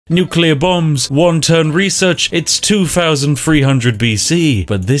nuclear bombs, one-turn research, it's 2300 BC.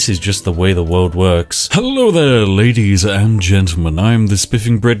 But this is just the way the world works. Hello there, ladies and gentlemen. I'm the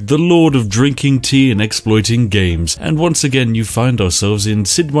Spiffing Brit, the lord of drinking tea and exploiting games. And once again, you find ourselves in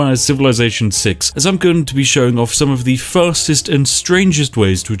Sid Meier's Civilization 6, as I'm going to be showing off some of the fastest and strangest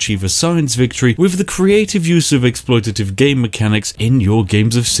ways to achieve a science victory with the creative use of exploitative game mechanics in your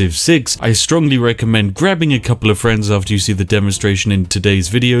games of Civ 6. I strongly recommend grabbing a couple of friends after you see the demonstration in today's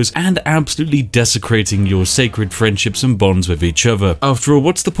videos and absolutely desecrating your sacred friendships and bonds with each other. After all,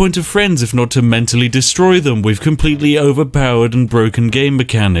 what's the point of friends if not to mentally destroy them with completely overpowered and broken game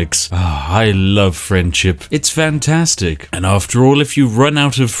mechanics? I love friendship. It's fantastic. And after all, if you run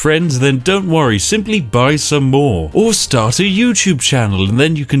out of friends, then don't worry, simply buy some more. Or start a YouTube channel and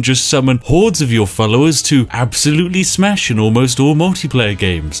then you can just summon hordes of your followers to absolutely smash in almost all multiplayer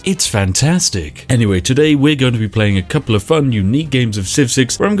games. It's fantastic. Anyway, today we're going to be playing a couple of fun, unique games of Civ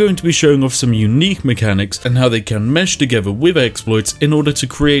 6 where I'm going to be showing off some unique mechanics and how they can mesh together with exploits in order to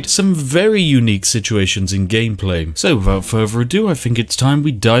create some very unique situations in gameplay. So without further ado, I think it's time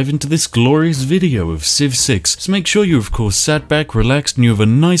we dive into this glorious video of Civ 6. So make sure you of course sat back, relaxed, and you have a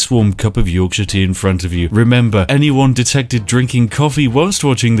nice warm cup of Yorkshire tea in front of you. Remember, anyone detected drinking coffee whilst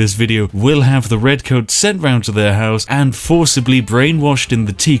watching this video will have the redcoat sent round to their house and forcibly brainwashed in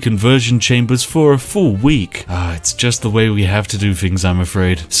the tea conversion chambers for a full week. It's just the way we have to do things, I'm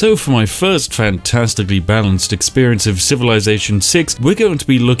afraid. So for my first fantastically balanced experience of Civilization 6, we're going to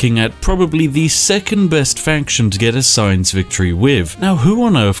be looking at probably the second best faction to get a science victory with. Now, who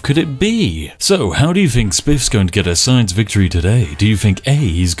on earth could it be? So, how do you think Spiff's going to get a science victory today? Do you think A,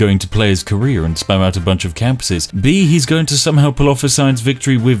 he's going to play his career and spam out a bunch of campuses? B, he's going to somehow pull off a science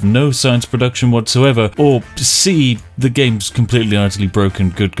victory with no science production whatsoever? Or C, the game's completely and utterly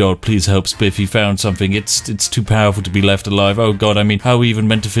broken, good god, please help Spiff, he found something, it's too powerful to be left alive, oh god, I mean, how are we even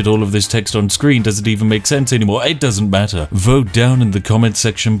meant to fit all of this text on screen? Does it even make sense anymore? It doesn't matter. Vote down in the comment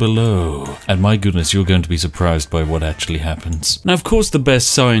section below. And my goodness, you're going to be surprised by what actually happens. Now, of course, the best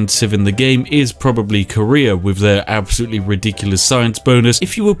science civ in the game is probably Korea, with their absolutely ridiculous science bonus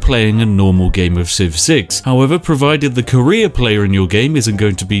if you were playing a normal game of Civ 6. However, provided the Korea player in your game isn't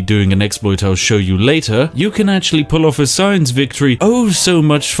going to be doing an exploit I'll show you later, you can actually pull off a science victory oh so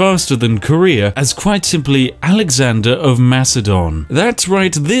much faster than Korea as quite simply Alexander of Macedon. That's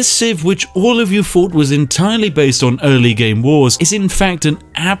right, this civ, which all of you thought was entirely based on early game wars, is in fact an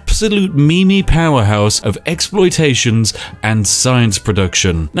absolute meme powerhouse of exploitations and science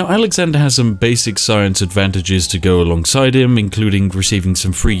production. Now, Alexander has some basic science advantages to go alongside him, including receiving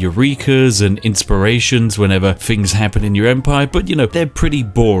some free eurekas and inspirations whenever things happen in your empire, but you know, they're pretty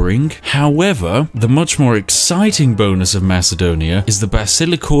boring. However, the much more exciting bonus of Macedonia is the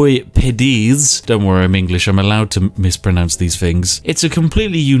Basilikoi Pedis. Don't worry, I'm English, I'm allowed to mispronounce these things. It's a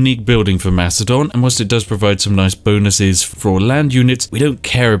completely unique building for Macedon, and whilst it does provide some nice bonuses for land units, we don't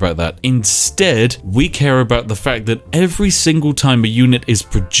care about that. Instead, we care about the fact that every single time a unit is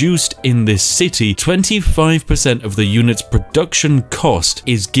produced in this city, 25% of the unit's production cost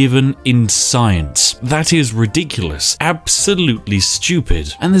is given in science. That is ridiculous. Absolutely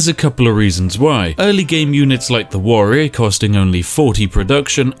stupid. And there's a couple of reasons why. Early game units like the warrior costing only 40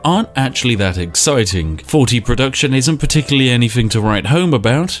 production aren't actually that exciting. 40 production isn't particularly anything to write home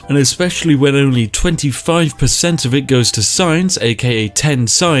about, and especially when only 25% of it goes to science, aka 10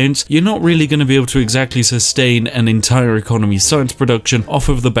 science, you're not really going to be able to exactly sustain an entire economy science production off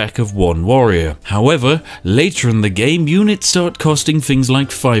of the back of one warrior. However, later in the game, units start costing things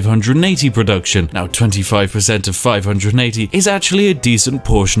like 580 production. Now, 25% of 580 is actually a decent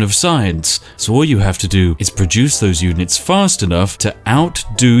portion of science, so all you have to do is produce those units fast enough to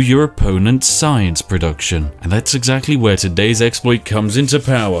outdo your opponent's science production. And that's exactly where today's exploit comes into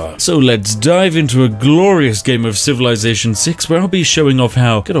power. So let's dive into a glorious game of Civilization 6 where I'll be showing off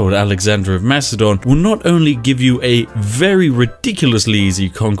how good old Alexander of Macedon will not only give you a very ridiculously easy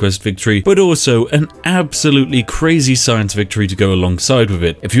conquest victory, but also an absolutely crazy science victory to go alongside with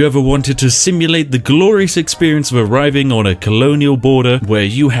it. If you ever wanted to simulate the glorious experience of arriving on a colonial border where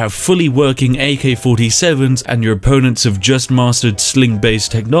you have fully working AK-47s and your opponents have just mastered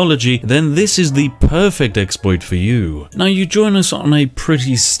sling-based technology, then this is the perfect exploit for you. Now, you join us on a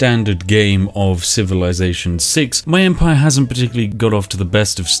pretty standard game of Civilization 6. My empire hasn't particularly got off to the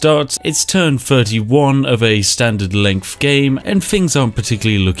best of starts. It's turn 31 of a standard length game, and things aren't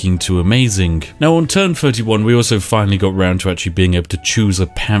particularly looking too amazing. Now on turn 31 we also finally got round to actually being able to choose a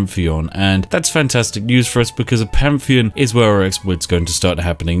pantheon, and that's fantastic news for us because a pantheon is where our exploit's going to start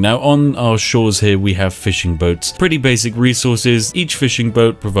happening. Now on our shores here we have fishing boats. Pretty basic resources. Each fishing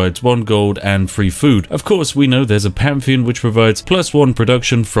boat provides 1 gold and free food. Of course we know there's a pantheon which provides +1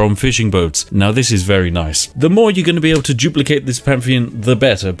 production from fishing boats. Now this is very nice. The more you're going to be able to duplicate this pantheon the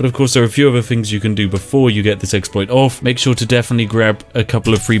better, but of course there are a few other things you can do before you get this exploit off. Make sure to definitely grab a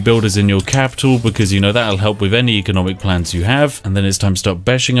couple of free builders in your capital because you know that'll help with any economic plans you have, and then it's time to start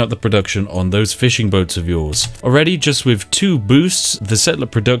bashing out the production on those fishing boats of yours. Already just with 2 boosts the settler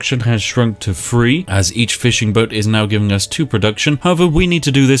production has shrunk to 3 as each fishing boat is now giving us 2 production. However, we need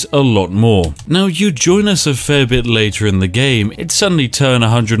to do this a lot more. Now you join us a fair bit later in the game. It's suddenly turn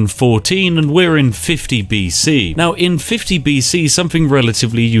 114 and we're in 50 BC. Now in 50 BC something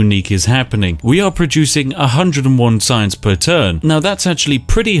relatively unique is happening. We are producing 101 science per turn. Now that's actually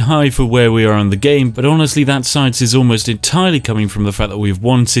pretty high for where we are in the game, but honestly that science is almost entirely coming from the fact that we have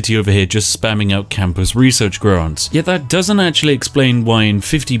one city over here just spamming out campus research grants. Yet that doesn't actually explain why in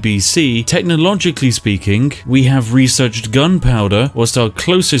 50 BC, technologically speaking, we have researched gunpowder, whilst our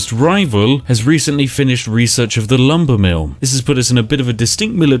closest rival has recently finished research of the lumber mill. This has put us in a bit of a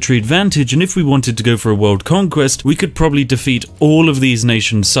distinct military advantage, and if we wanted to go for a world conquest, we could probably defeat all of these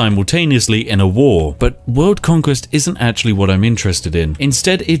nations simultaneously in a war. But world conquest isn't actually what I'm interested in.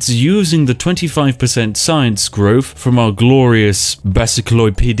 Instead, it's using the 25% science growth from our glorious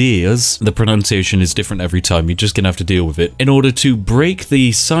Basiloipedes, the pronunciation is different every time, you're just gonna have to deal with it, in order to break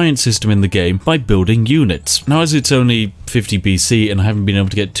the science system in the game by building units. Now as it's only 50 BC and I haven't been able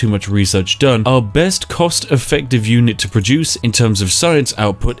to get too much research done, our best cost-effective unit to produce in terms of science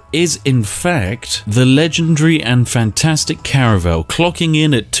output is in fact the legendary and fantastic caravel, clocking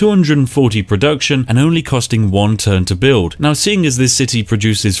in at 240 production and only costing 1 turn to build. Now seeing as this city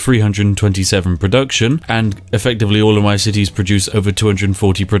produces 327 production and effectively all of my cities produce over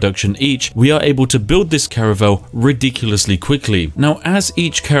 240 production each, we are able to build this caravel ridiculously quickly. Now as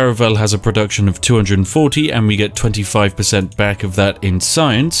each caravel has a production of 240 and we get 25% back of that in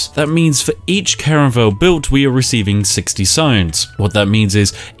science, that means for each caravel built we are receiving 60 science. What that means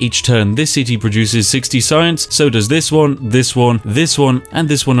is each turn this city produces 60 science, so does this one, this one, this one, and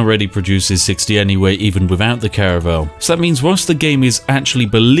this one already produces 60 anyway even without the caravel. So that means whilst the game is actually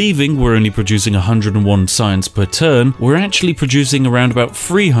believing we're only producing 101 science per turn, we're actually producing around about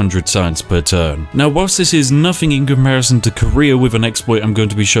 300 science per turn. Now whilst this is nothing in comparison to Korea with an exploit I'm going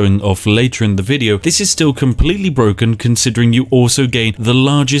to be showing off later in the video, this is still completely broken considering you also gain the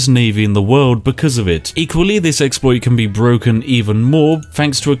largest navy in the world because of it. Equally, this exploit can be broken even more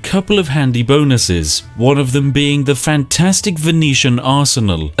thanks to a couple of handy bonuses. One of them being the fantastic Venetian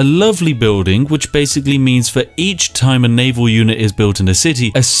arsenal, a lovely building which basically means for each time a naval unit is built in a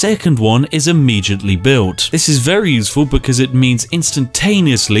city, a second one is immediately built. This is very useful because it means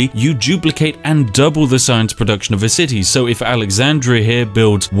instantaneously you duplicate and double the science production of a city. So if Alexandria here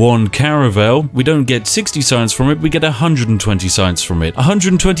builds 1 caravel, we don't get 60 science from it, we get 120 science from it.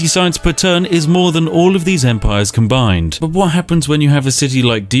 120 science per turn is more than all of these empires combined. But what happens when you have a city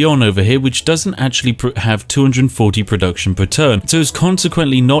like Dion over here which doesn't actually have 240 production per turn, so is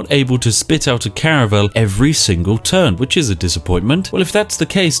consequently not able to spit out a caravel every single turn, which is a disappointment? Well, if that's the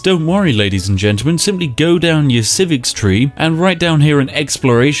case, don't worry ladies and gentlemen, simply go down your civics tree and right down here in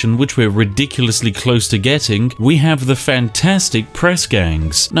exploration, which we're ridiculously close to getting, we have the fantastic press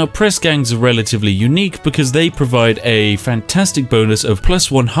gangs. Now press gangs are relatively unique because they provide a fantastic bonus of plus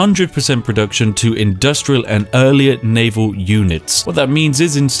 100% production to industrial and earlier naval units. What that means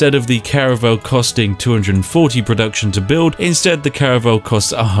is instead of the caravel costing 240 production to build, instead the caravel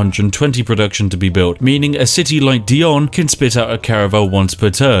costs 120 production to be built, meaning a city like Dion can spit out a caravel once per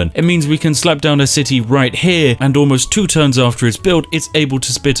turn. It means we can slap down a city right here and almost 2 turns after it's built, it's able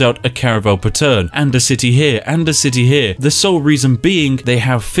to spit out a caravel per turn, and a city here, and a city here. The sole reason being they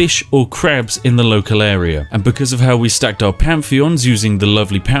have fish or crabs in the local area. And because of how we stacked our pantheons using the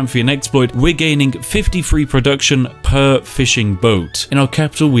lovely pantheon exploit, we're gaining 53 production per fishing boat. In our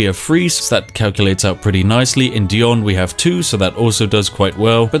capital we have 3, so that calculates out pretty nicely. In Dion we have 2, so that also does quite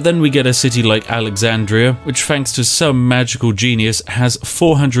well. But then we get a city like Alexandria, which thanks to some magical genius has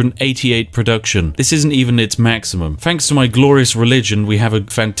 488 production. This isn't even its maximum. Thanks to my glorious religion, we have a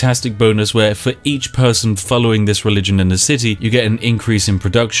fantastic bonus where for each person following this religion in the city, you get an increase in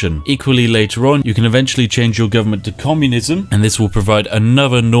production. Equally later on, you can eventually change your government to communism, and this will provide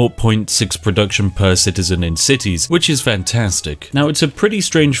another 0.6 production per citizen in cities, which is fantastic. Now it's a pretty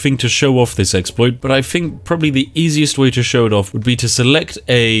strange thing to show off this exploit, but I think probably the easiest way to just showed off would be to select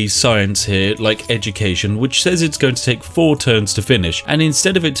a science here, like education, which says it's going to take 4 turns to finish. And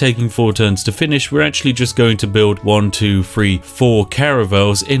instead of it taking 4 turns to finish, we're actually just going to build 1, 2, 3, 4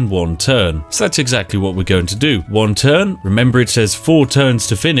 caravels in 1 turn. So that's exactly what we're going to do. 1 turn, remember it says 4 turns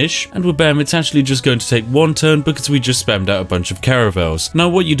to finish, and well, bam, it's actually just going to take 1 turn because we just spammed out a bunch of caravels. Now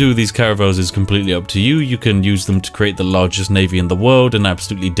what you do with these caravels is completely up to you. You can use them to create the largest navy in the world and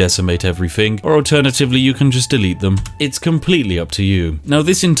absolutely decimate everything, or alternatively you can just delete them. It's completely up to you. Now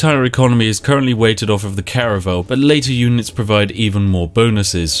this entire economy is currently weighted off of the caravel, but later units provide even more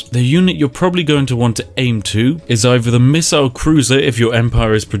bonuses. The unit you're probably going to want to aim to is either the missile cruiser if your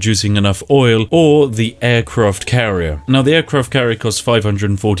empire is producing enough oil, or the aircraft carrier. Now the aircraft carrier costs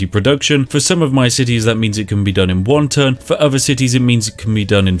 540 production. For some of my cities that means it can be done in 1 turn, for other cities it means it can be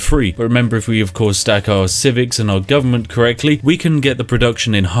done in 3. But remember, if we of course stack our civics and our government correctly, we can get the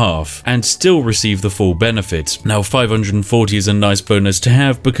production in half and still receive the full benefits. Now 540 is a nice bonus to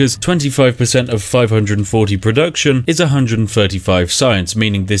have because 25% of 540 production is 135 science,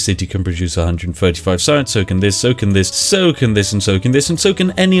 meaning this city can produce 135 science, so can this, so can this, so can this, and so can this, and so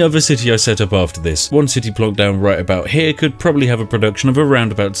can any other city I set up after this. One city plonked down right about here could probably have a production of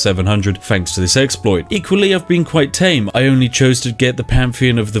around about 700 thanks to this exploit. Equally, I've been quite tame. I only chose to get the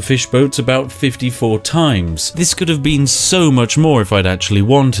Pantheon of the fish boats about 54 times. This could have been so much more if I'd actually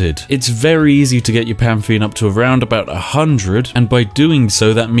wanted. It's very easy to get your Pantheon up to around about 100, and by doing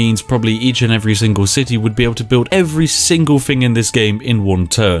so that means probably each and every single city would be able to build every single thing in this game in 1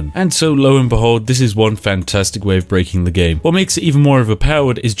 turn. And so lo and behold, this is one fantastic way of breaking the game. What makes it even more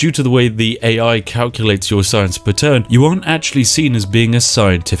overpowered is due to the way the AI calculates your science per turn, you aren't actually seen as being a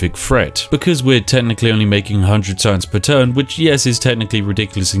scientific threat. Because we're technically only making 100 science per turn, which yes is technically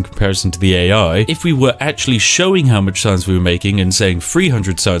ridiculous in comparison to the AI, if we were actually showing how much science we were making and saying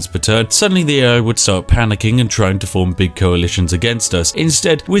 300 science per turn, suddenly the AI would start panicking and trying to form big coalitions against us.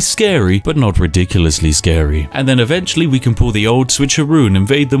 Instead, we're scary, but not ridiculously scary. And then eventually we can pull the old switcheroo and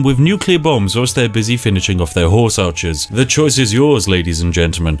invade them with nuclear bombs whilst they're busy finishing off their horse archers. The choice is yours, ladies and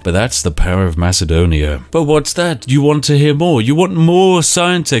gentlemen, but that's the power of Macedonia. But what's that? You want to hear more? You want more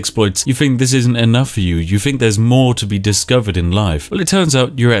science exploits? You think this isn't enough for you? You think there's more to be discovered in life? Well, it turns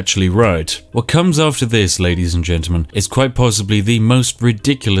out you're actually right. What comes after this, ladies and gentlemen, is quite possibly the most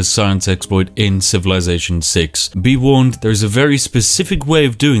ridiculous science exploit in Civilization 6. Be warned, there is a very specific way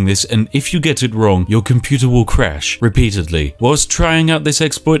of doing this, and if you get it wrong, your computer will crash repeatedly. Whilst trying out this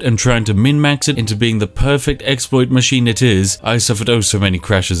exploit and trying to min-max it into being the perfect exploit machine it is, I suffered oh so many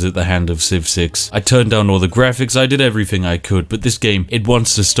crashes at the hand of Civ 6. I turned down all the graphics, I did everything I could, but this game, it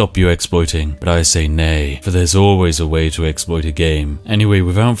wants to stop you exploiting. But I say nay, for there's always a way to exploit a game. Anyway,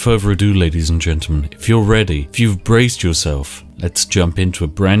 without further ado, ladies and gentlemen, if you're ready, if you've braced yourself, let's jump into a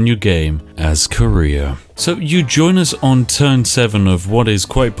brand new game as Korea. So you join us on turn 7 of what is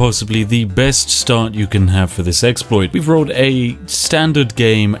quite possibly the best start you can have for this exploit. We've rolled a standard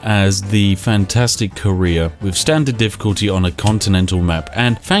game as the fantastic Korea with standard difficulty on a continental map,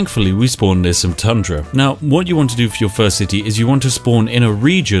 and thankfully we spawned near some tundra. Now what you want to do for your first city is you want to spawn in a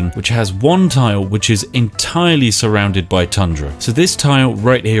region which has 1 tile which is entirely surrounded by tundra. So this tile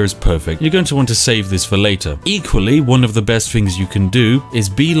right here is perfect. You're going to want to save this for later. Equally, one of the best things you can do is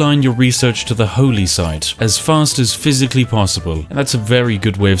beeline your research to the holy site as fast as physically possible, and that's a very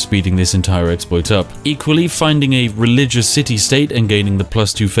good way of speeding this entire exploit up. Equally, finding a religious city-state and gaining the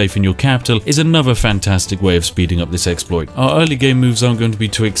 +2 faith in your capital is another fantastic way of speeding up this exploit. Our early game moves aren't going to be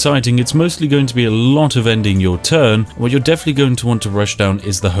too exciting, it's mostly going to be a lot of ending your turn. What you're definitely going to want to rush down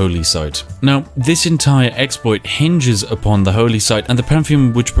is the holy site. Now, this entire exploit hinges upon the holy site and the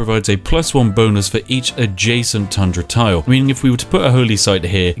Pantheon, which provides a +1 bonus for each adjacent tundra tile, meaning if we were to put a holy site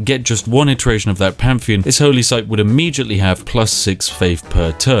here, get just 1 iteration of that Pantheon, this holy site would immediately have +6 faith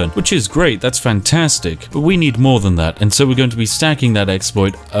per turn, which is great, that's fantastic, but we need more than that, and so we're going to be stacking that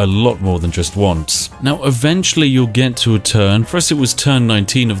exploit a lot more than just once. Now eventually you'll get to a turn, for us it was turn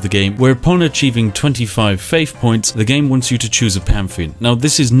 19 of the game, where upon achieving 25 faith points, the game wants you to choose a Pantheon. Now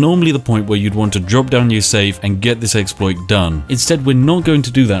this is normally the point where you'd want to drop down your save and get this exploit done. Instead, we're not going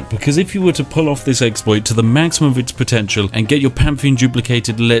to do that, because if you were to pull off this exploit to the maximum of its potential and get your Pantheon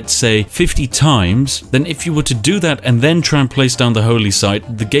duplicated, let's say 50 times, then if you were to do that and then try and place down the holy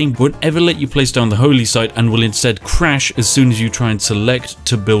site, the game won't ever let you place down the holy site and will instead crash as soon as you try and select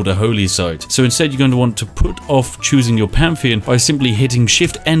to build a holy site. So instead you're going to want to put off choosing your Pantheon by simply hitting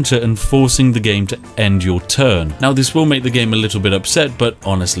Shift Enter and forcing the game to end your turn. Now this will make the game a little bit upset, but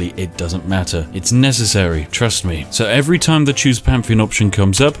honestly it doesn't matter. It's necessary, trust me. So every time the choose Pantheon option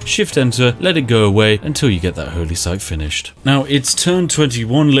comes up, Shift Enter, let it go away until you get that holy site finished. Now it's turn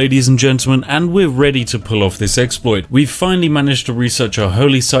 21, ladies and gentlemen, and we're ready ready to pull off this exploit. We've finally managed to research our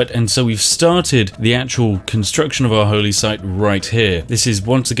holy site, and so we've started the actual construction of our holy site right here. This is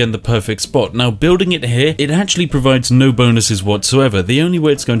once again the perfect spot. Now, building it here, it actually provides no bonuses whatsoever. The only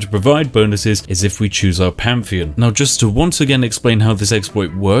way it's going to provide bonuses is if we choose our Pantheon. Now, just to once again explain how this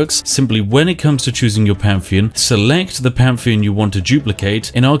exploit works, simply when it comes to choosing your Pantheon, select the Pantheon you want to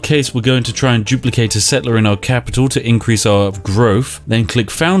duplicate. In our case, we're going to try and duplicate a settler in our capital to increase our growth. Then click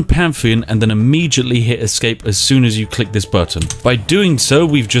Found Pantheon and then immediately hit escape as soon as you click this button. By doing so,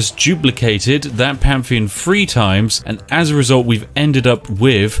 we've just duplicated that Pantheon 3 times, and as a result, we've ended up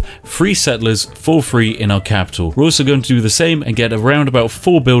with 3 settlers for free in our capital. We're also going to do the same and get around about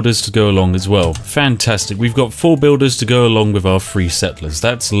 4 builders to go along as well. Fantastic. We've got 4 builders to go along with our 3 settlers.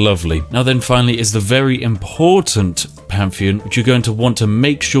 That's lovely. Now then, finally is the very important Pantheon, which you're going to want to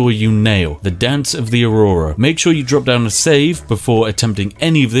make sure you nail. The Dance of the Aurora. Make sure you drop down a save before attempting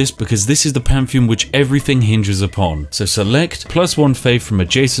any of this, because this is the Pantheon which everything hinges upon. So select +1 faith from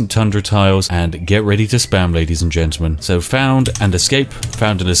adjacent tundra tiles and get ready to spam, ladies and gentlemen. So found and escape,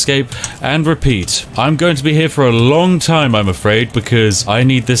 and repeat. I'm going to be here for a long time, I'm afraid, because I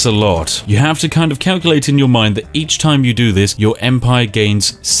need this a lot. You have to kind of calculate in your mind that each time you do this, your empire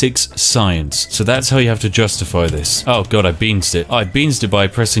gains 6 science. So that's how you have to justify this. Oh god, I beansed it. I beansed it by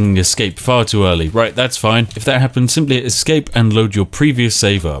pressing escape far too early. Right, that's fine. If that happens, simply hit escape and load your previous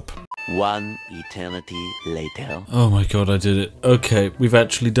save up. 1 eternity later. Oh my god, I did it. Okay, we've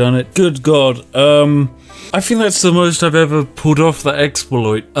actually done it. Good god. I think that's the most I've ever pulled off that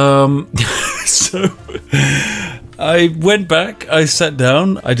exploit. So I went back, I sat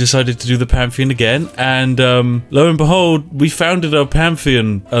down, I decided to do the Pantheon again, and lo and behold, we founded our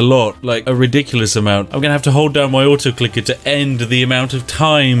Pantheon a lot, like a ridiculous amount. I'm gonna have to hold down my auto clicker to end the amount of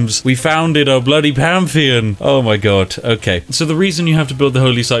times we founded our bloody Pantheon. Oh my god. Okay, so the reason you have to build the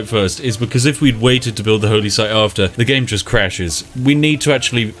holy site first is because if we'd waited to build the holy site after, the game just crashes. We need to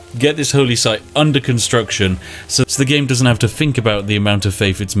actually get this holy site under construction so the game doesn't have to think about the amount of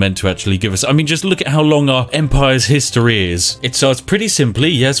faith it's meant to actually give us. I mean, just look at how long our empire's history is. It starts pretty simply.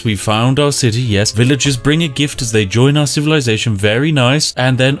 Yes, we found our city. Yes, villagers bring a gift as they join our civilization. Very nice.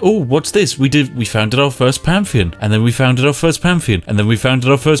 And then, oh, what's this? We founded our first Pantheon, and then we founded our first Pantheon, and then we founded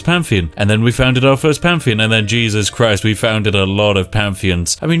our first Pantheon, and then we founded our first Pantheon, and then Jesus Christ, we founded a lot of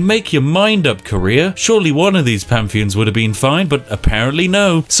Pantheons. I mean, make your mind up, Korea. Surely one of these Pantheons would have been fine, but apparently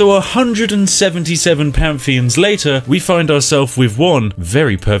no. So 177 Pantheons later, we find ourselves with one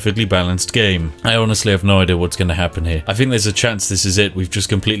very perfectly balanced game. I honestly have no idea what's going to happen here. I think there's a chance this is it. We've just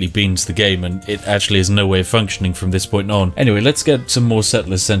completely beansed the game and it actually has no way of functioning from this point on. Anyway, let's get some more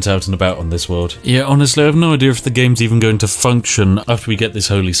settlers sent out and about on this world. Yeah, honestly, I have no idea if the game's even going to function after we get this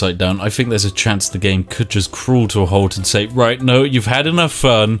holy site down. I think there's a chance the game could just crawl to a halt and say, right, no, you've had enough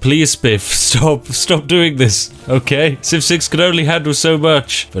fun. Please, Spiff, stop doing this. Okay? Civ 6 can only handle so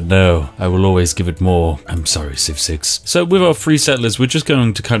much. But no, I will always give it more. I'm sorry, Civ 6. So with our 3 settlers, we're just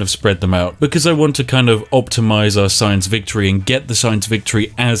going to kind of spread them out because I want to kind of optimize our science victory and get the science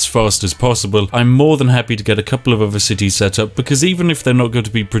victory as fast as possible. I'm more than happy to get a couple of other cities set up because even if they're not going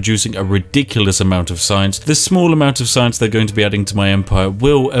to be producing a ridiculous amount of science, the small amount of science they're going to be adding to my empire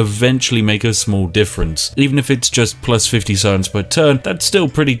will eventually make a small difference. Even if it's just plus 50 science per turn, that's still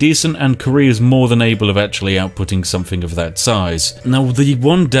pretty decent, and Korea is more than able of actually outputting something of that size. Now, the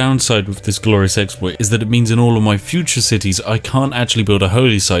one downside with this glorious exploit is that it means in all of my future cities I can't actually build a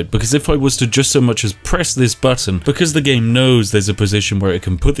holy site, because if I was to just so much as press this button, because the game knows there's a position where it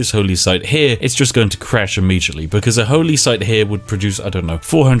can put this holy site here, it's just going to crash immediately, because a holy site here would produce, I don't know,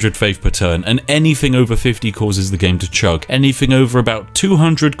 400 faith per turn, and anything over 50 causes the game to chug. Anything over about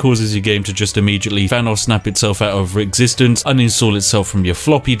 200 causes your game to just immediately fan or snap itself out of existence, uninstall itself from your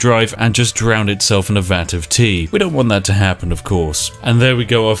floppy drive, and just drown itself in a vat of tea. We don't want that to happen, of course. And there we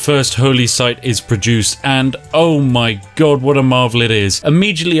go, our first holy site is produced, and oh my god, what a marvel it is.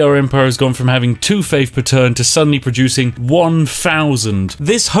 Immediately our empire has gone from having 2 faith per turn to suddenly producing 1,000.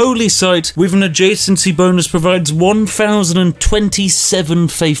 This holy site with an adjacency bonus provides 1,027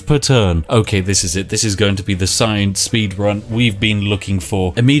 faith per turn. Okay, this is it. This is going to be the science speed run we've been looking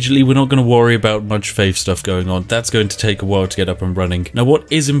for. Immediately, we're not going to worry about much faith stuff going on. That's going to take a while to get up and running. Now,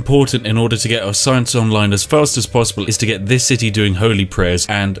 what is important in order to get our science online as fast as possible is to get this city doing holy prayers,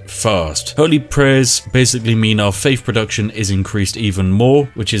 and fast. Holy prayers basically mean our faith production is increased even more,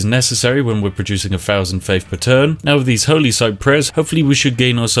 which is necessary when we're producing 1,000 faith per turn. Now with these holy site prayers, hopefully we should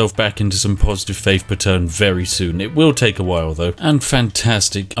gain ourselves back into some positive faith per turn very soon. It will take a while though. And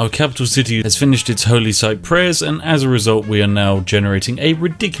fantastic, our capital city has finished its holy site prayers, and as a result we are now generating a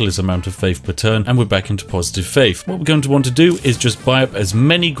ridiculous amount of faith per turn, and we're back into positive faith. What we're going to want to do is just buy up as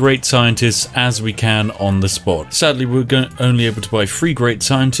many great scientists as we can on the spot. Sadly we're only able to buy 3 great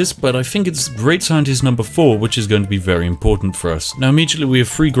scientists, but I think it's great scientist number 4 which is going to be very important for us. Now immediately we have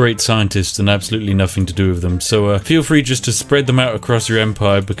 3 great scientists and absolutely nothing to do with them, so feel free just to spread them out across your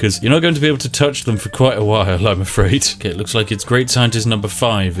empire, because you're not going to be able to touch them for quite a while, I'm afraid. Okay, it looks like it's great scientist number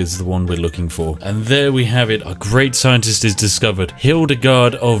 5 is the one we're looking for. And there we have it, a great scientist is discovered,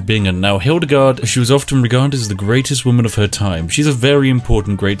 Hildegard of Bingen. Now Hildegard, she was often regarded as the greatest woman of her time. She's a very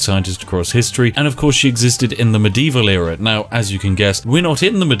important great scientist across history, and of course she existed in the medieval era. Now as you can guess, we're not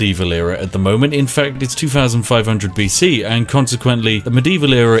in the medieval era at the moment. In fact, it's 2500 BC, and consequently the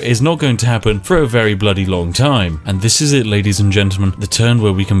medieval era is not going to happen for a very bloody long time. And this is it, ladies and gentlemen, the turn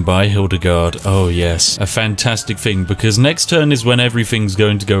where we can buy Hildegard. Oh yes, a fantastic thing, because next turn is when everything's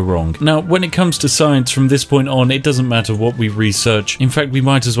going to go wrong. Now when it comes to science from this point on, it doesn't matter what we research. In fact, we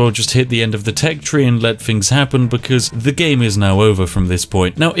might as well just hit the end of the tech tree and let things happen, because the game is now over from this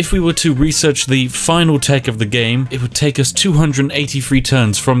point. Now if we were to research the final tech of the game, it would take us 283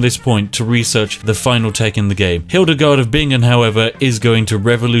 turns from this point to research the final tech in the game. Hildegard of Bingen, however, is going to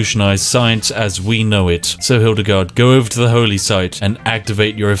revolutionize science as we know it. So Hildegard, go over to the holy site and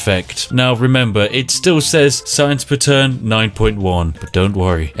activate your effect. Now remember, it still says science per turn 9.1, but don't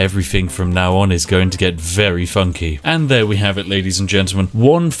worry, everything from now on is going to get very funky. And there we have it, ladies and gentlemen,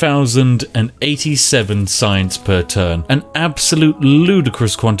 1087 science per turn. An absolute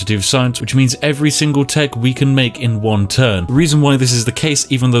ludicrous quantity of science, which means every single tech we can make in one turn. The reason why this is the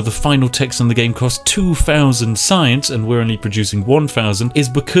case, even though the final techs in the game cost 2000 science and we're only producing 1000, is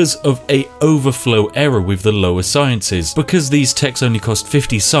because of a overflow error with the lower sciences. Because these techs only cost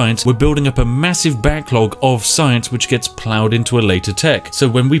 50 science, we're building up a massive backlog of science which gets plowed into a later tech. So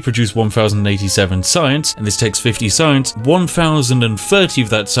when we produce 1087 science, and this takes 50 science, 1030 of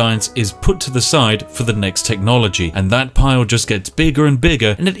that science is put to the side for the next technology, and that pile just gets bigger and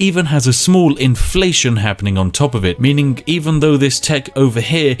bigger, and it even has a small inflation happening on top of it, meaning even though this tech over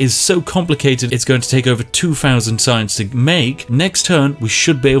here is so complicated it's going to take over 2000 science to make, next turn we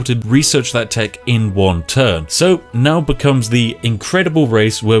should be able to research that tech in one turn. So now becomes the incredible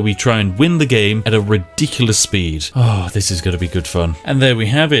race where we try and win the game at a ridiculous speed. Oh, this is going to be good fun. And there we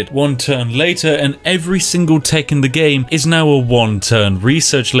have it, one turn later, and every single tech in the game is now a one turn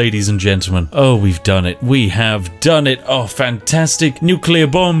research, ladies and gentlemen. Oh, we've done it. We have done it. Oh, fantastic. Nuclear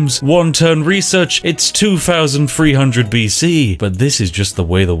bombs, one turn research. It's 2300 BC. But this is just the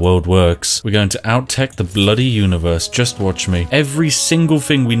way the world works. We're going to out-tech the bloody universe. Just watch me. Every single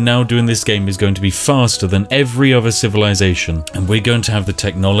thing we now do in this game is going to be faster than every other civilization. And we're going to have the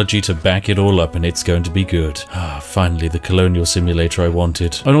technology to back it all up, and it's going to be good. Ah, finally, the colonial simulator I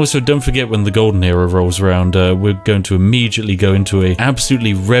wanted. And also, don't forget, when the golden era rolls around, we're going to immediately go into a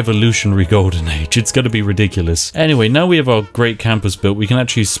absolutely revolutionary golden age. It's going to be ridiculous. Anyway, now we have our great campus built, we can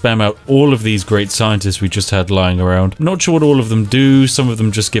actually spam out all of these great scientists we just had lying around. I'm not sure what all of them do. Some of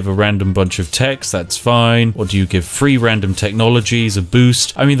them just give a random bunch of techs, that's fine. Or do you give 3 random technologies a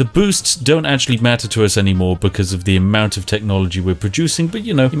boost? I mean, the boosts don't actually matter to us anymore because of the amount of technology we're producing, but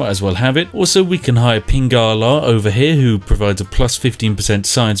you know, you might as well have it. Also, we can hire Pingala over here, who provides a plus 15%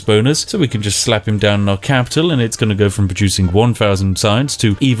 science bonus, so we can just slap him down in our capital, and it's going to go from producing 1000 science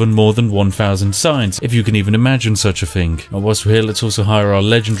to even more than 1000 science, if you can even imagine such a thing. Now, whilst we're here, let's also hire our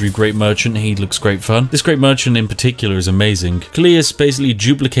legendary great merchant. He looks great fun. This great merchant in particular is amazing. Cleus basically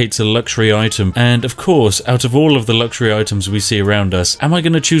duplicates a luxury item, and of course, out of all of the luxury items we see around us, am I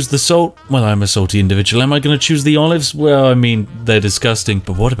going to choose the salt? Well, I'm a salty individual. Am I going to choose the olives? Well, I mean, they're disgusting.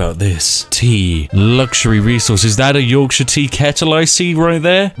 But what about this? Tea. Luxury resource. Is that a Yorkshire tea kettle I see right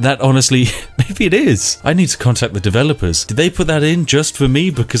there? That honestly, maybe it is. I need to contact the developers. Did they put that in just for me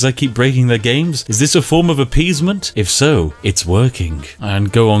because I keep breaking their games? Is this a form of appeasement? If so, it's working.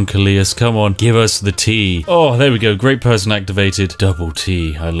 And go on, Cleus, come on, give us the tea. Oh, there we go. Great person activated. Double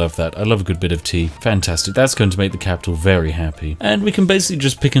tea. I love that. I love a good bit of tea. Fantastic. That's going to make the capital very happy. And we can basically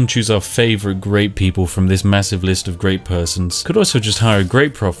just pick and choose our favorite great people from this massive list of great persons. Could also just hire a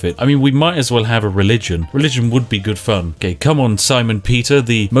great prophet. I mean, we might as well have a religion. Religion would be good fun. Okay, come on, Simon Peter,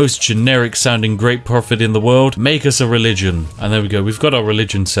 the most generic sounding great prophet in the world. Make us a religion. And there we go. We've got our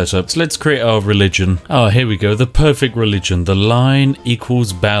religion set up. So let's create our religion. Oh, here we go. The perfect religion. The line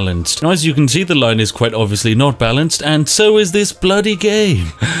equals balanced. Now, as you can see, the line is quite obviously not balanced, and so is this bloody game.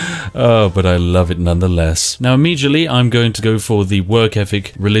 Oh, but I love it nonetheless. Now, immediately, I'm going to go for the work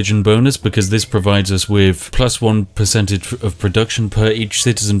ethic religion bonus because this provides us with +1% of production per each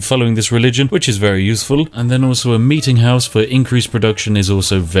citizen following this religion, which is very useful. And then also a meeting house for increased production is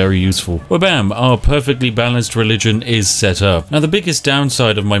also very useful. Well, bam, our perfectly balanced religion is set up. Now, the biggest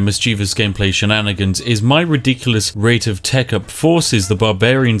downside of my mischievous gameplay shenanigans is my ridiculous rate of tech up forces the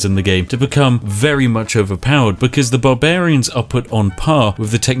barbarians in the game to become very much overpowered because the barbarians are put on par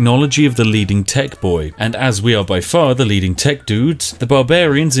with the technology of the leading tech boy. And as we are by far the leading tech dudes, the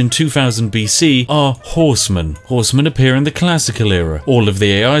barbarians in 2000 BC are horsemen. Horsemen appear in the classical era. All of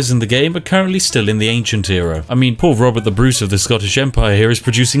the AIs in the game are currently still in the ancient era. I mean, poor Robert the Bruce of the Scottish Empire here is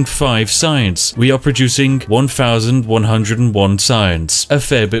producing 5 science. We are producing 1101 science. A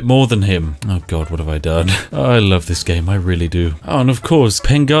fair bit more than him. Oh god, what have I done? I love this game, I really do. Oh, and of course,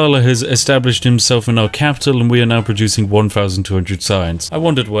 Pengala has established himself in our capital and we are now producing 1200 science. I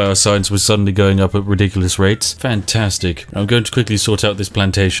wondered why our science was suddenly going up at ridiculous rates. Fantastic. I'm going to quickly sort out this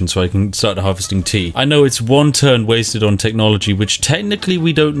plantation so I can start harvesting tea. I know it's 1 turn wasted on technology, which technically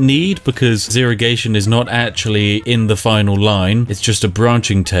we don't need because irrigation is not actually in the final line. It's just a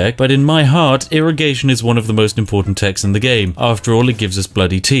branching tech, but in my heart, irrigation is one of the most important techs in the game. After all, it gives us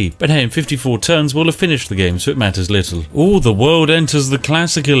bloody tea. But hey, in 54 turns, we'll have finished the game, so it matters little. Oh, the world enters the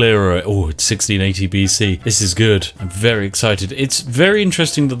classical era. Oh, it's 1680 BC. This is good. I'm very excited. It's very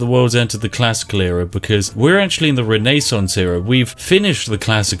interesting that the world's entered the classical era because we're actually in the Renaissance era. We've finished the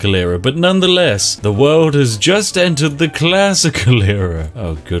classical era, but nonetheless, the world has just entered the classical era.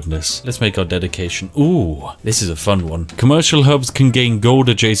 Oh, goodness. Let's make our dedication. Ooh, this is a fun one. Commercial hubs can gain gold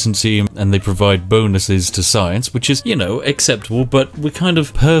adjacency and they provide bonuses to science, which is, you know, acceptable, but we're kind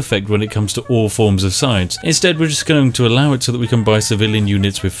of perfect when it comes to all forms of science. Instead, we're just going to allow it so that we can buy civilian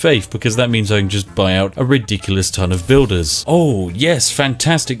units with faith, because that means I can just buy out a ridiculous ton of builders. Oh, yes,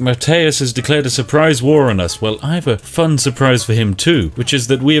 fantastic. Mateus has declared a surprise war on us. Well, I have a fun surprise for him too, which is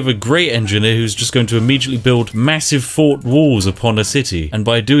that we have a great engineer who's just going to immediately build massive fort walls upon a city, and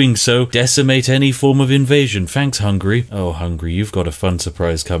by doing so, decimate any form of invasion. Thanks, Hungary. Oh, Hungary, you've got a fun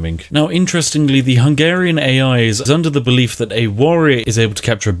surprise coming. Now, interestingly, the Hungarian AI is under the belief that a warrior is able to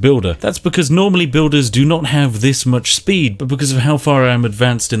capture a builder. That's because normally builders do not have this much speed, but because of how far I am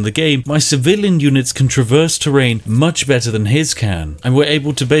advanced in the game, my civilian units can traverse terrain much better than his can, and we're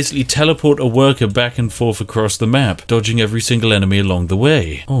able to basically teleport a worker back and forth across the map, dodging every single enemy along the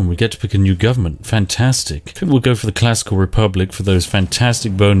way. Oh, and we get to pick a new government. Fantastic. I think we'll go for the Classical Republic for those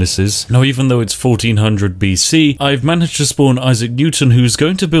fantastic bonuses. Now, even though it's 1400 BC, I've managed to spawn Isaac Newton, who's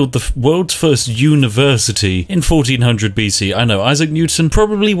going to build the world's first university in 1400 BC. I know, Isaac Newton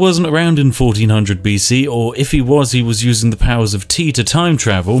probably wasn't around in 1400 BC, or if he was using the powers of tea to time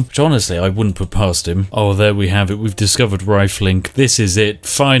travel, which honestly I wouldn't put past him. Oh, there we have it. We've discovered rifling. This is it.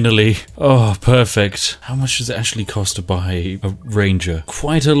 Finally. Oh, perfect. How much does it actually cost to buy a ranger?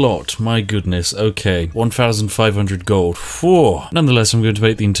 Quite a lot. My goodness. Okay. 1,500 gold. Whew. Nonetheless, I'm going to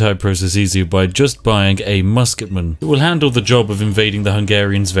make the entire process easier by just buying a musketman who will handle the job of invading the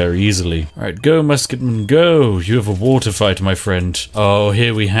Hungarians very easily. Alright, go musketman, go. You have a war to fight, my friend. Oh,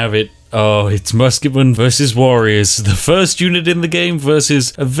 here we have it. Oh, it's musketmen versus warriors. The first unit in the game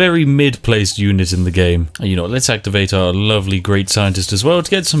versus a very mid-placed unit in the game. You know what, let's activate our lovely great scientist as well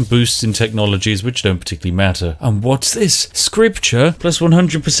to get some boosts in technologies which don't particularly matter. And what's this? Scripture plus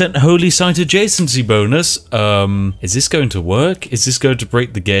 100% holy site adjacency bonus. Is this going to work? Is this going to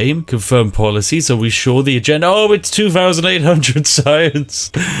break the game? Confirm policies. Are we sure the agenda? Oh, it's 2,800 science.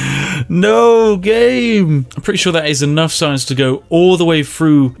 No, game. I'm pretty sure that is enough science to go all the way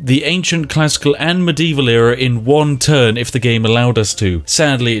through the ancient, classical and medieval era in 1 turn if the game allowed us to.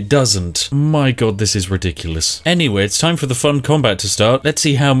 Sadly, it doesn't. My god, this is ridiculous. Anyway, it's time for the fun combat to start. Let's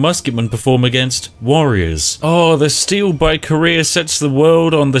see how musketmen perform against warriors. Oh, the steel by Korea sets the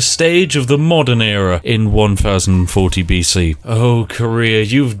world on the stage of the modern era in 1040 BC. Oh, Korea,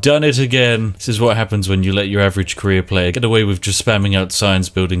 you've done it again. This is what happens when you let your average Korea player get away with just spamming out science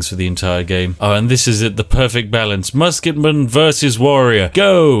buildings for the entire game. Oh, and this is it, the perfect balance. Musketman versus warrior.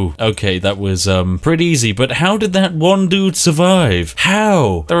 Go! Okay, that was pretty easy, but how did that one dude survive?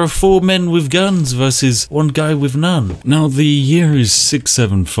 How? There are 4 men with guns versus 1 guy with none. Now, the year is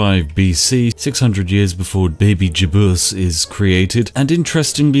 675 BC, 600 years before baby Jabus is created, and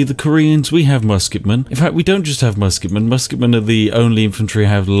interestingly, the Koreans, we have musketmen. In fact, we don't just have musketmen. Musketmen are the only infantry I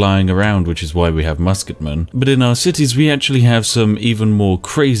have lying around, which is why we have musketmen. But in our cities, we actually have some even more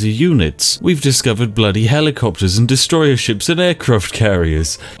crazy units. We've discovered bloody helicopters and destroyer ships and aircraft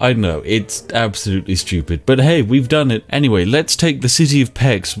carriers. I know, it's absolutely stupid, but hey, we've done it. Anyway, let's take the city of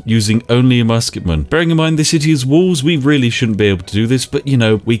Pex using only a musketman. Bearing in mind the city has walls, we really shouldn't be able to do this, but you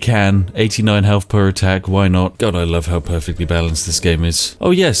know, we can. 89 health per attack, why not? God, I love how perfectly balanced this game is.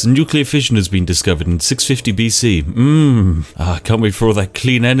 Oh yes, nuclear fission has been discovered in 650 BC. Can't wait for all that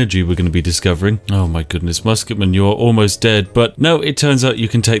clean energy we're going to be discovering. Oh my goodness, musketman, you're almost dead, but no, it turns out you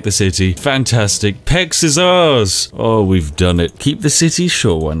can take the city. Fantastic. Pex is ours. Oh, we've done it. Keep the city?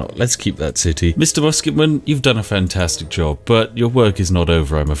 Sure, why not? Let's keep that city. Mr. Musketman, you've done a fantastic job, but your work is not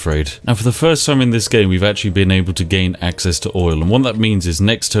over, I'm afraid. Now, for the first time in this game, we've actually been able to gain access to oil, and what that means is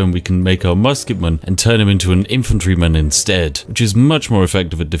next turn we can make our musketman and turn him into an infantryman instead, which is much more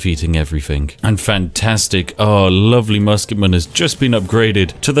effective at defeating everything. And fantastic. Our lovely musketman has just been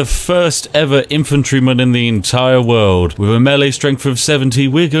upgraded to the first ever infantryman in the entire world. With a melee strength of 70,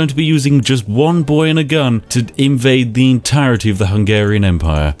 we're going to be using just one boy and a gun to invade the entirety of the Hungarian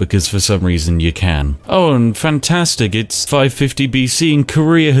Empire, because for some reason you can. Oh, and fantastic, it's 550 BC and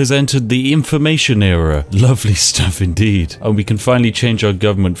Korea has entered the information era. Lovely stuff indeed. And we can finally change our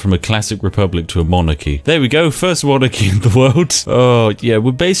government from a classic republic to a monarchy. There we go, first monarchy in the world. Oh yeah,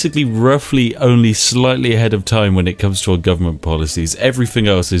 we're basically roughly only slightly ahead of time when it comes to our government policies. Everything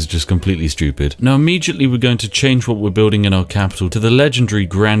else is just completely stupid. Now immediately we're going to change what we're building in our capital to the legendary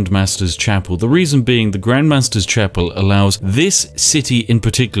Grandmaster's Chapel. The reason being, the Grandmaster's Chapel allows this city in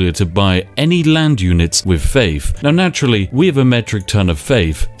particular to buy any land units with faith. Now naturally, we have a metric ton of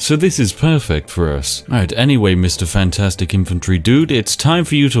faith, so this is perfect for us. Alright, anyway, Mr. Fantastic Infantry Dude, it's time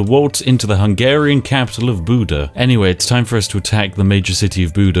for you to waltz into the Hungarian capital of Buda. Anyway, it's time for us to attack the major city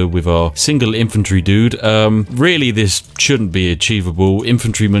of Buda with our single infantry dude. Really, this shouldn't be achievable.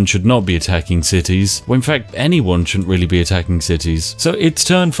 Infantrymen should not be attacking cities. Well, in fact, anyone shouldn't really be attacking cities. So it's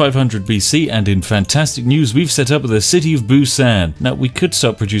turn 500 BC, and in fantastic news, we've set up the city of Busan. Now, we could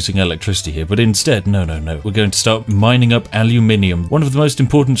start producing electricity here, but instead, no. We're going to start mining up aluminium, one of the most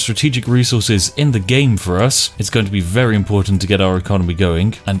important strategic resources in the game for us. It's going to be very important to get our economy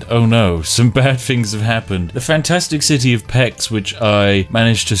going. And oh no, some bad things have happened. The fantastic city of Pex, which I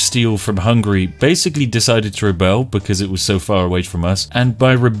managed to steal from Hungary, basically decided to rebel because it was so far away from us. And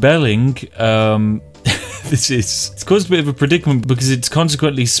by rebelling, it's caused a bit of a predicament because it's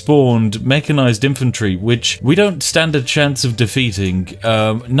consequently spawned mechanized infantry, which we don't stand a chance of defeating.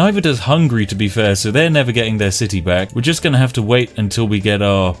 Neither does Hungary, to be fair, so they're never getting their city back. We're just going to have to wait until we get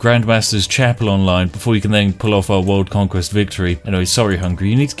our Grandmaster's Chapel online before we can then pull off our world conquest victory. Anyway, sorry Hungary,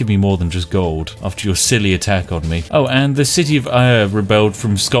 you need to give me more than just gold after your silly attack on me. Oh, and the city of Aya rebelled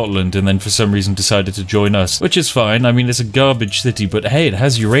from Scotland and then for some reason decided to join us, which is fine. I mean, it's a garbage city, but hey, it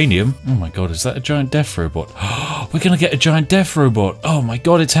has uranium. Oh my god, is that a giant death robot? We're gonna get a giant death robot. Oh my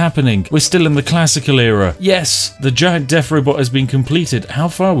god, it's happening. We're still in the classical era. Yes, the giant death robot has been completed. How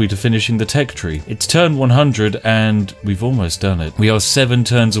far are we to finishing the tech tree? It's turn 100 and we've almost done it. We are 7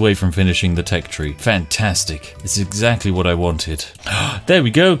 turns away from finishing the tech tree. Fantastic. It's exactly what I wanted. There we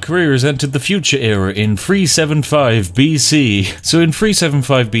go. Korea has entered the future era in 375 BC. So in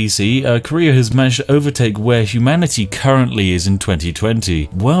 375 BC, Korea has managed to overtake where humanity currently is in 2020.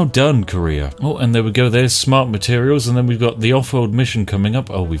 Well done, Korea. Oh, and there we go. There's smart materials, and then we've got the off-world mission coming up.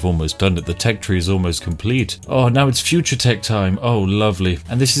 Oh, we've almost done it. The tech tree is almost complete. Oh, now it's future tech time. Oh, lovely.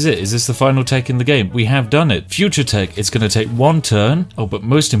 And this is it. Is this the final tech in the game? We have done it. Future tech. It's going to take 1 turn. Oh, but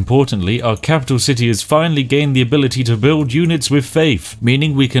most importantly, our capital city has finally gained the ability to build units with faith,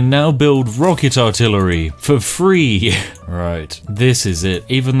 meaning we can now build rocket artillery for free. Right, this is it.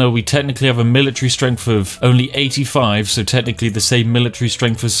 Even though we technically have a military strength of only 85, so technically the same military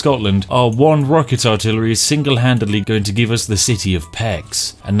strength as Scotland, our 1 rocket artillery is single-handedly going to give us the city of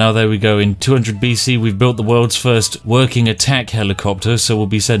Pex. And now there we go, in 200 BC we've built the world's first working attack helicopter, so we'll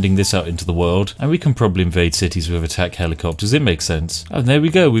be sending this out into the world. And we can probably invade cities with attack helicopters, it makes sense. Oh, and there we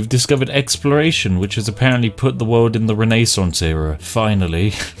go, we've discovered exploration, which has apparently put the world in the Renaissance era.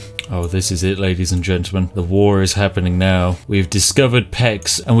 Finally. Oh, this is it, ladies and gentlemen. The war is happening now. We've discovered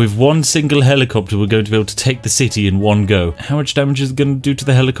Pex, and with 1 single helicopter, we're going to be able to take the city in 1 go. How much damage is it going to do to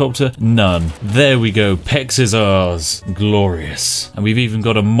the helicopter? None. There we go. Pex is ours. Glorious. And we've even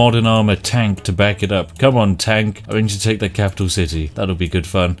got a modern armor tank to back it up. Come on, tank. I want you to take the capital city. That'll be good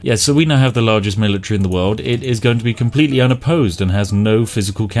fun. Yeah, so we now have the largest military in the world. It is going to be completely unopposed and has no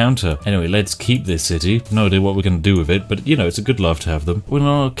physical counter. Anyway, let's keep this city. No idea what we're going to do with it, but, you know, it's a good laugh to have them. We're in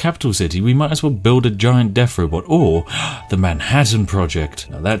our capital city, we might as well build a giant death robot, or The Manhattan Project.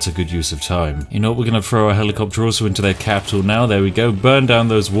 Now that's a good use of time. You know what, we're going to throw our helicopter also into their capital now. There we go. Burn down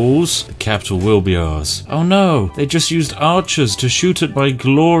those walls. The capital will be ours. Oh no, they just used archers to shoot at my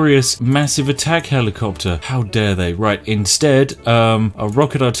glorious massive attack helicopter. How dare they? Right, instead, our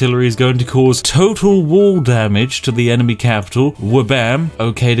rocket artillery is going to cause total wall damage to the enemy capital. Wabam.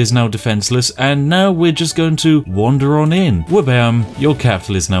 Okay, it is now defenseless. And now we're just going to wander on in. Wabam. Your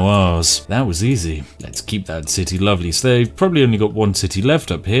capital is now ours. That was easy. Let's keep that city lovely. So they've probably only got one city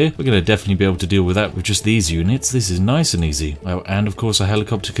left up here. We're going to definitely be able to deal with that with just these units. This is nice and easy. Oh, and of course a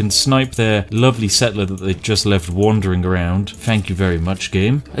helicopter can snipe their lovely settler that they just left wandering around. Thank you very much,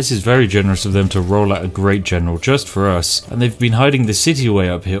 game. This is very generous of them to roll out a great general just for us. And they've been hiding the city away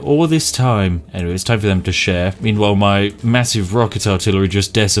up here all this time. Anyway, it's time for them to share. Meanwhile, my massive rocket artillery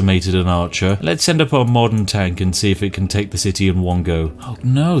just decimated an archer. Let's send up our modern tank and see if it can take the city in one go. Oh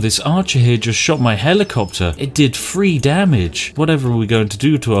no, this archer here just shot my helicopter. It did 3 damage. Whatever are we going to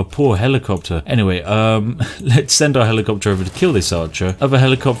do to our poor helicopter? Anyway, let's send our helicopter over to kill this archer. Other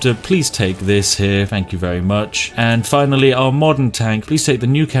helicopter, please take this here. Thank you very much. And finally, our modern tank, please take the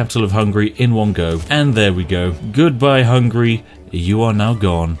new capital of Hungary in one go. And there we go. Goodbye, Hungary. You are now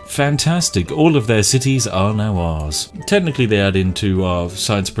gone. Fantastic. All of their cities are now ours. Technically, they add into our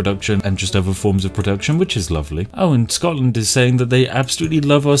science production and just other forms of production, which is lovely. Oh, and Scotland is saying that they absolutely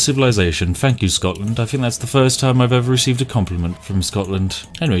love our civilization. Thank you, Scotland. I think that's the first time I've ever received a compliment from Scotland.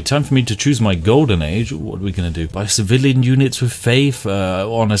 Anyway, time for me to choose my golden age. What are we going to do? Buy civilian units with faith?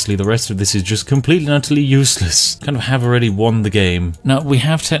 Honestly, the rest of this is just completely and utterly useless. Kind of have already won the game. Now, we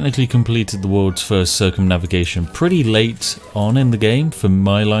have technically completed the world's first circumnavigation pretty late on in the game for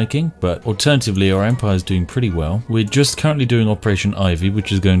my liking, but alternatively our empire is doing pretty well. We're just currently doing Operation Ivy,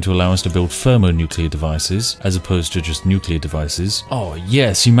 which is going to allow us to build thermonuclear devices as opposed to just nuclear devices. Oh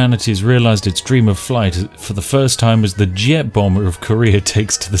yes, humanity has realized its dream of flight for the first time as the jet bomber of Korea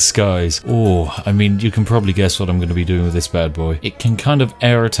takes to the skies. Oh, I mean, you can probably guess what I'm going to be doing with this bad boy. It can kind of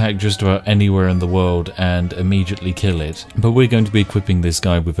air attack just about anywhere in the world and immediately kill it, but we're going to be equipping this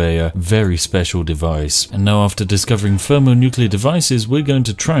guy with a very special device. And now, after discovering thermonuclear devices, we're going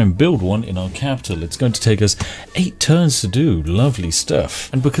to try and build one in our capital. It's going to take us 8 turns to do. Lovely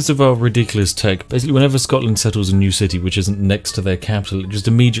stuff. And because of our ridiculous tech, basically whenever Scotland settles a new city which isn't next to their capital, it just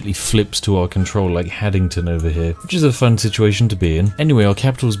immediately flips to our control, like Haddington over here, which is a fun situation to be in. Anyway, our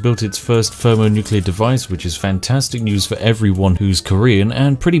capital's built its first thermonuclear device, which is fantastic news for everyone who's Korean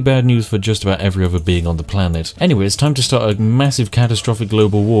and pretty bad news for just about every other being on the planet. Anyway, it's time to start a massive catastrophic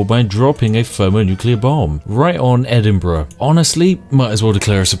global war by dropping a thermonuclear bomb right on Edinburgh. Honestly, might as well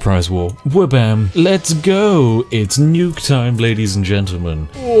declare a surprise war. Wabam! Let's go! It's nuke time, ladies and gentlemen.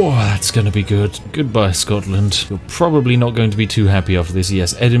 Oh, that's gonna be good. Goodbye, Scotland. You're probably not going to be too happy after this.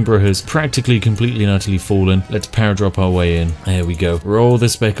 Yes, Edinburgh has practically completely and utterly fallen. Let's paradrop our way in. There we go. Roll the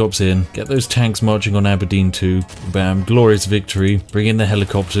Spec Ops in. Get those tanks marching on Aberdeen too. Bam. Glorious victory. Bring in the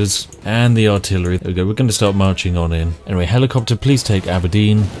helicopters and the artillery. There we go. We're going to start marching on in. Anyway, helicopter, please take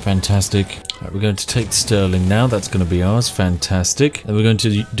Aberdeen. Fantastic. Right, we're going to take Stirling now. That's going to be ours. Fantastic. Then we're going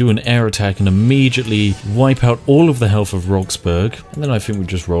to do an air attack and immediately wipe out all of the health of Roxburgh. And then I think we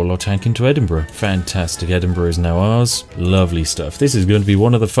just roll our tank into Edinburgh. Fantastic. Edinburgh is now ours. Lovely stuff. This is going to be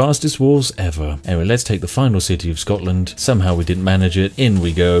one of the fastest wars ever. Anyway, let's take the final city of Scotland. Somehow we didn't manage it. In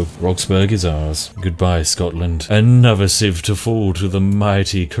we go. Roxburgh is ours. Goodbye, Scotland. Another civ to fall to the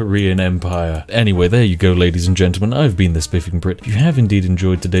mighty Korean Empire. Anyway, there you go, ladies and gentlemen. I've been the Spiffing Brit. If you have indeed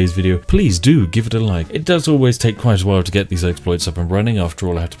enjoyed today's video, please do give it a like. It does always take quite a while to get these exploits up and running. After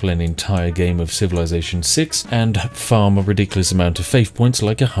all, I have to play an entire game of Civilization 6 and farm a ridiculous amount of faith points,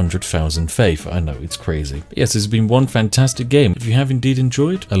 like 100,000 faith. I know, it's crazy. But yes, it's been one fantastic game. If you have indeed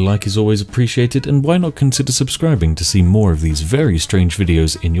enjoyed, a like is always appreciated, and why not consider subscribing to see more of these very strange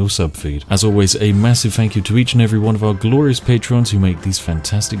videos in your sub feed. As always, a massive thank you to each and every one of our glorious patrons who make these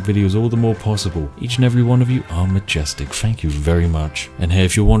fantastic videos all the more possible. Each and every one of you are majestic. Thank you very much. And hey,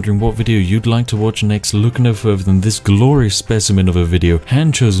 if you're wondering what video you'd like to watch next, look no further than this glorious specimen of a video,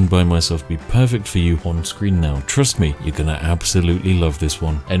 hand chosen by myself, be perfect for you on screen now. Trust me, you're gonna absolutely love this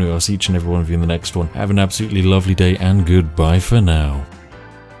one. Anyway, I'll see each and every one of you in the next one. Have an absolutely lovely day, and goodbye for now.